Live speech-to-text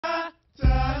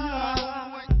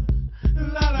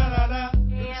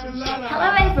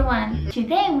everyone!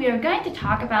 Today we are going to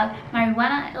talk about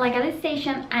marijuana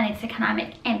legalization and its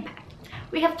economic impact.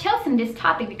 We have chosen this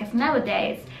topic because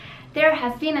nowadays there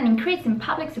has been an increase in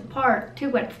public support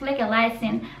towards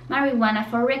legalizing marijuana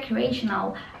for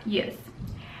recreational use.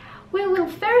 We will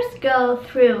first go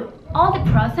through all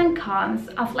the pros and cons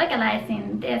of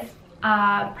legalizing this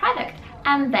product,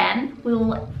 and then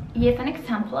we'll give an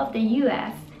example of the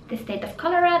US, the state of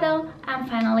Colorado, and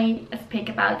finally speak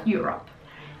about Europe.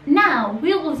 Now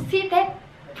we will see the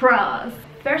pros.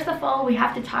 First of all, we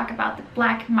have to talk about the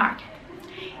black market.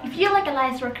 If you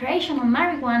legalize recreational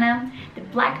marijuana, the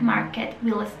black market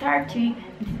will start to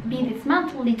be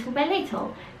dismantled little by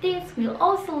little. This will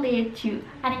also lead to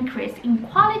an increase in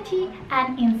quality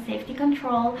and in safety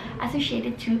control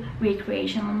associated to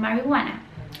recreational marijuana.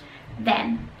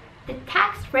 Then, the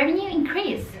tax revenue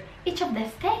increase. Each of the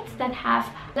states that have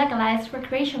legalized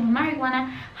recreational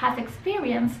marijuana has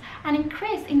experienced an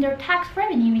increase in their tax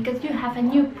revenue because you have a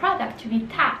new product to be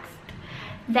taxed.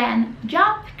 Then,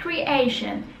 job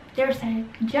creation. There's a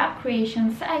job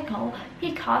creation cycle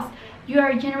because you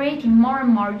are generating more and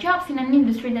more jobs in an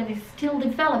industry that is still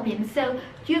developing. So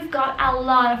you've got a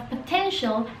lot of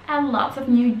potential and lots of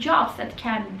new jobs that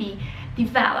can be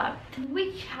developed.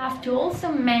 We have to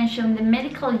also mention the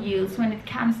medical use when it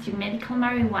comes to medical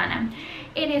marijuana.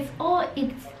 It's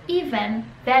even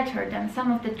better than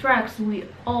some of the drugs we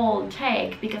all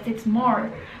take because it's more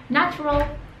natural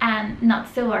and not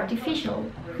so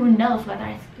artificial. Who knows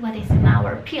what is in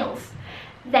our pills?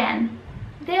 Then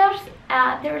there's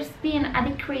been a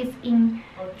decrease in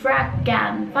drug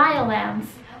gang violence,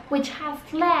 which has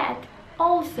led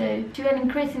also to an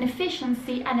increase in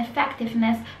efficiency and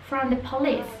effectiveness from the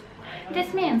police.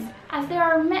 This means as there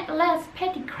are less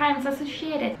petty crimes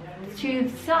associated to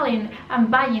selling and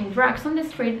buying drugs on the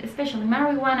street, especially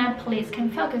marijuana, police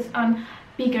can focus on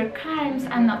bigger crimes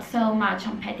and not so much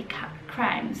on petty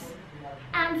crimes.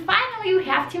 And finally, we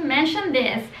have to mention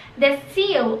this. The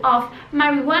CEO of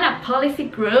Marijuana Policy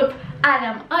Group,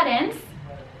 Adam Odense,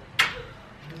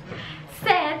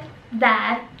 said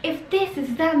that if this is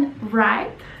done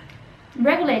right,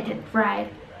 regulated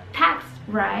right, taxed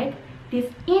right,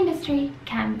 this industry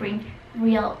can bring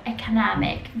real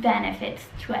economic benefits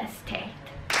to a state.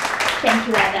 Thank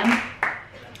you, Adam.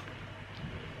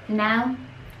 Now,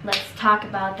 let's talk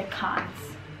about the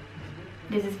cons.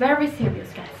 This is very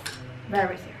serious, guys.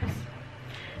 Very serious.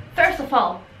 First of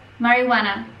all,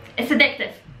 marijuana is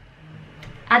addictive.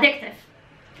 Addictive.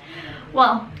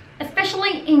 Well,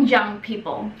 especially in young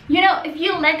people. You know, if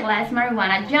you legalize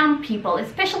marijuana, young people,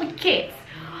 especially kids,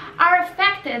 are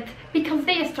affected because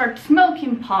they start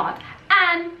smoking pot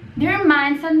and their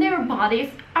minds and their bodies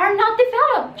are not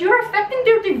developed. You're affecting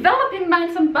their developing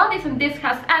minds and bodies, and this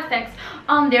has effects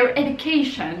on their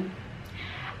education.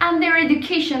 And their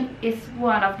education is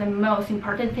one of the most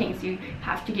important things you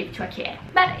have to give to a kid.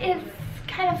 But it's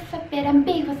kind of a bit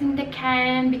ambiguous in the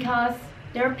can because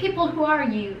there are people who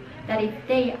argue that if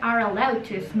they are allowed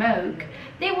to smoke,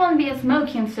 they won't be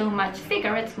smoking so much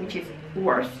cigarettes, which is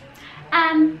worse,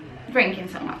 and drinking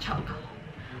so much alcohol.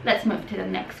 Let's move to the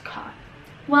next con.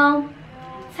 Well,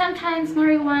 sometimes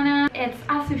marijuana is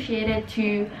associated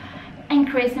to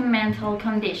increasing mental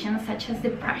conditions such as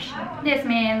depression. This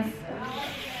means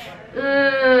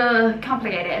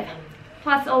complicated.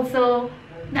 Plus also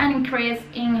an increase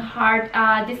in heart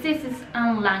diseases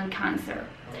and lung cancer.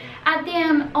 At the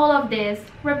end, all of this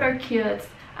repercutes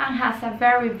and has a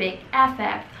very big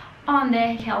effect on the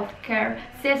healthcare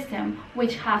system,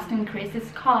 which has to increase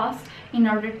its costs in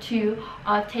order to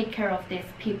take care of these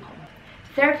people.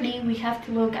 Thirdly, we have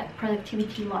to look at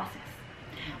productivity losses.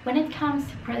 When it comes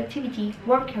to productivity,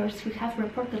 workers who have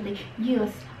reportedly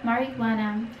used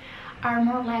marijuana are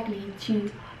more likely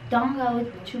to don't go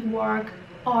to work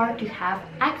or to have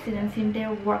accidents in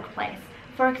their workplace.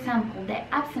 For example, the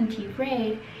absentee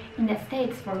rate in the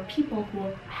States for people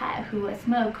who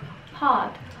smoke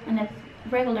pot on a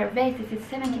regular basis is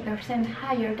 70%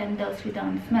 higher than those who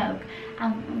don't smoke.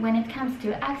 And when it comes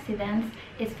to accidents,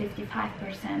 it's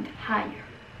 55% higher.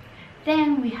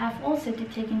 Then we have also to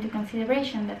take into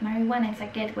consideration that marijuana is a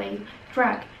gateway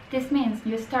drug. This means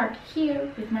you start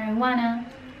here with marijuana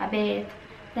a bit,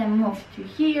 then move to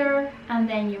here, and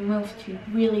then you move to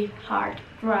really hard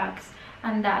drugs,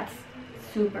 and that's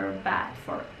super bad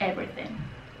for everything.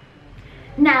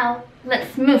 Now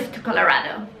let's move to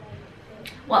Colorado.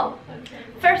 Well,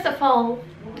 first of all,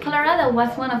 Colorado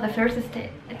was one of the first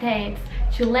states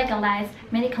to legalize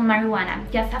medical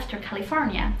marijuana just after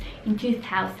California in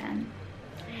 2000.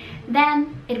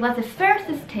 Then it was the first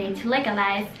state to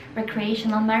legalize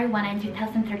recreational marijuana in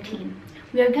 2013.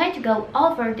 We are going to go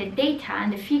over the data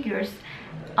and the figures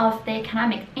of the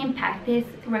economic impact this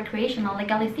recreational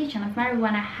legalization of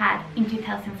marijuana had in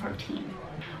 2014.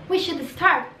 We should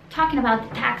start talking about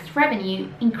the tax revenue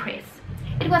increase.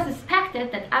 It was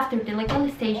expected that after the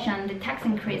legalization, the tax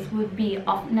increase would be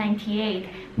of $98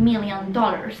 million.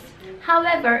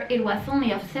 However, it was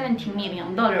only of $70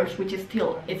 million, which is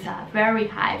still a very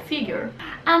high figure,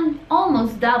 and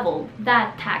almost double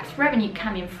that tax revenue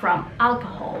coming from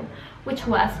alcohol, which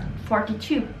was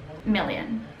 $42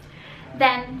 million.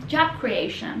 Then, job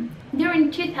creation.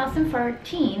 During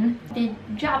 2014, the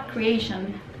job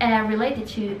creation related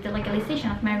to the legalization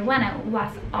of marijuana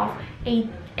was of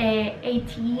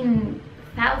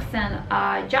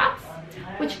 18,000 jobs,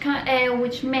 which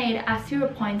made a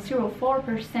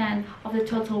 0.04% of the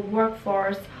total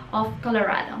workforce of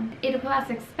Colorado. It was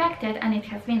expected, and it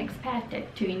has been expected,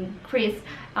 to increase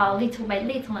little by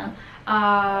little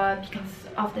because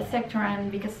of the sector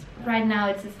and because right now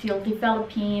it's still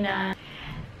developing.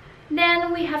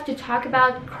 Then we have to talk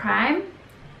about crime.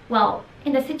 Well,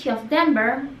 in the city of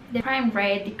Denver, the crime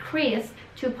rate decreased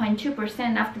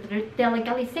 2.2% after the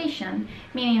legalization,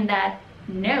 meaning that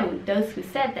no, those who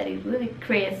said that it would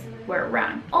decrease were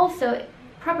wrong. Also,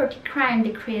 property crime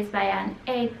decreased by an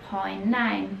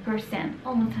 8.9%,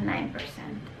 almost a 9%.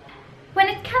 When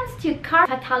it comes to car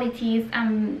fatalities,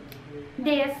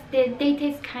 the data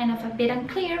is kind of a bit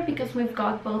unclear because we've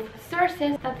got both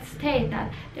sources that state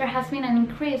that there has been an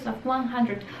increase of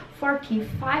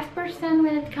 145%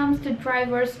 when it comes to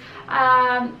drivers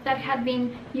that had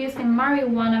been using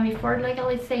marijuana before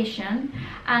legalization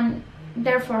and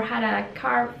therefore had a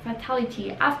car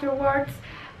fatality afterwards.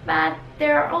 But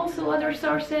there are also other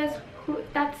sources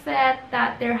that said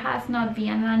that there has not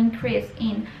been an increase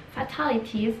in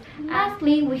fatalities.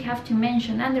 Lastly, we have to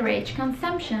mention underage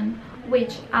consumption,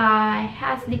 which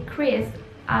has decreased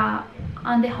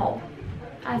on the whole,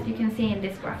 as you can see in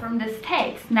this graph. From the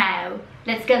States now,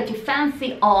 let's go to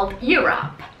fancy old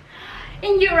Europe.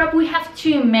 In Europe, we have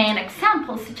two main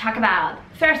examples to talk about.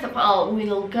 First of all, we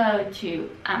will go to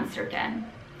Amsterdam.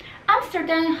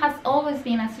 Amsterdam has always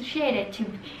been associated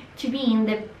to being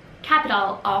the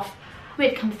capital of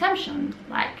weed consumption,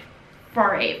 like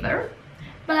forever.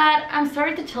 But I'm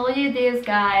sorry to tell you this,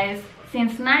 guys,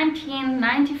 since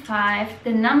 1995,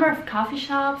 the number of coffee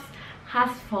shops has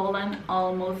fallen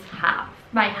almost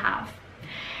by half.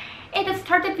 It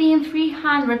started being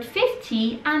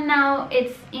 350 and now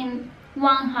it's in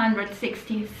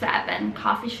 167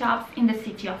 coffee shops in the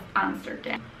city of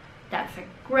Amsterdam. That's a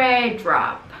great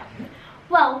drop.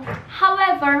 Well,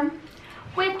 however,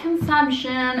 weed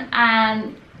consumption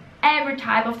and every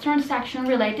type of transaction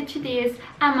related to this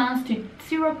amounts to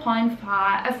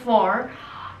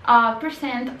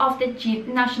 0.4% of the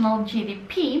national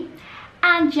GDP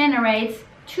and generates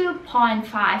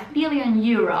 2.5 billion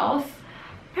euros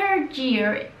per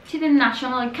year to the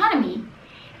national economy,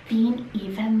 being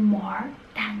even more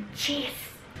than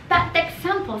cheese. But the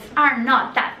examples are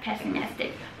not that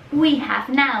pessimistic. We have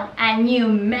now a new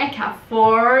mecca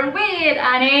for weed,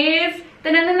 and it's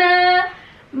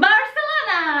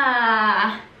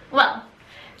Barcelona! Well,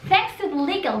 thanks to the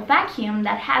legal vacuum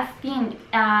that has been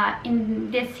in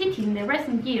the city in the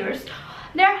recent years,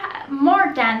 there are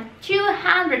more than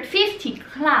 250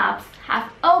 clubs have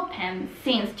opened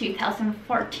since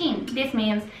 2014. This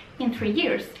means in 3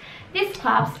 years. These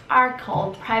clubs are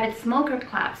called private smoker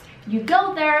clubs. You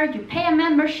go there, you pay a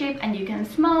membership, and you can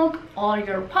smoke all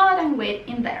your pot and weed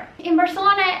in there. In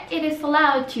Barcelona, it is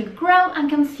allowed to grow and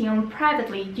consume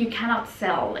privately. You cannot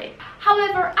sell it.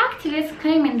 However, activists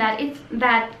claiming that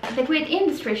the weed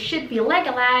industry should be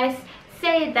legalized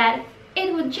say that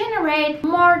it would generate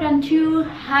more than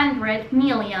 200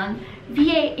 million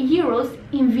euros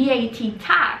in VAT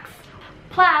tax,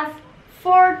 plus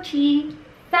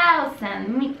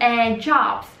 40,000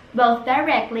 jobs, both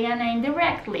directly and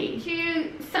indirectly. To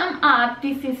sum up,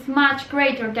 this is much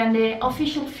greater than the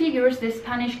official figures the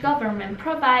Spanish government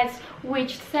provides,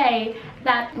 which say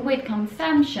that weed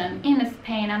consumption in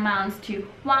Spain amounts to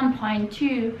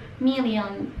 1.2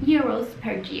 million euros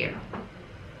per year.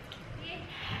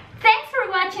 Thanks for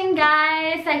watching,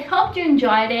 guys. I hope you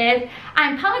enjoyed it.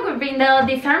 I'm Paula Gurbindo.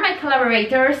 These are my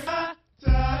collaborators.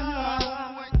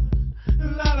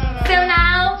 So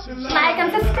now, like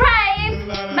and subscribe.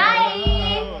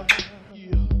 Bye.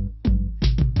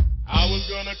 I was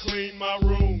gonna clean my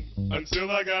room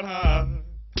until I got high.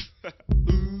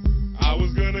 I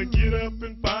was gonna get up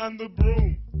and find the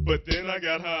broom, but then I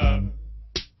got high.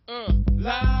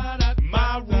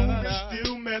 My room is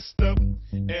still messed up,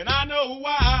 and I know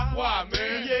why. Why,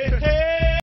 man? Yeah.